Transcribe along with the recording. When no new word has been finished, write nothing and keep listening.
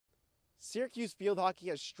Syracuse Field Hockey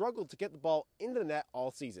has struggled to get the ball into the net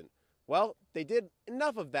all season. Well, they did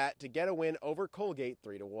enough of that to get a win over Colgate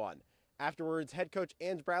 3-1. Afterwards, head coach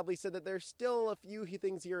Ange Bradley said that there's still a few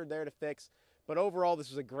things here and there to fix, but overall this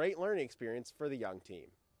was a great learning experience for the young team.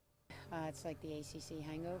 It's like the ACC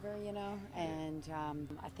hangover, and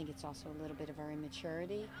I think it's also a little bit of our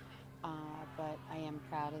immaturity, but I am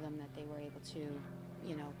proud of them that they were able to,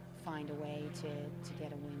 find a way to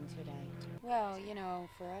get a win today. Well,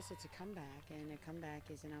 for us it's a comeback, and a comeback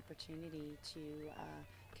is an opportunity to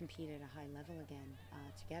compete at a high level again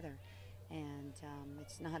together. And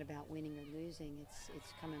it's not about winning or losing,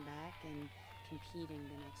 it's coming back and competing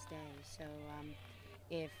the next day. So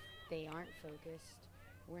if they aren't focused,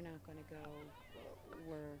 we're not going to go,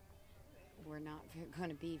 we're not going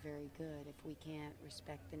to be very good if we can't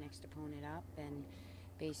respect the next opponent up, and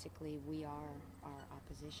basically we are our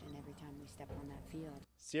opposition every time we step on that field.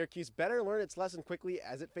 Syracuse better learn its lesson quickly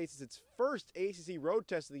as it faces its first ACC road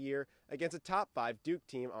test of the year against a top 5 Duke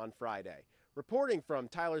team on Friday. Reporting from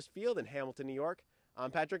Tyler's Field in Hamilton, New York,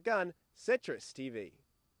 I'm Patrick Gunn, CitrusTV.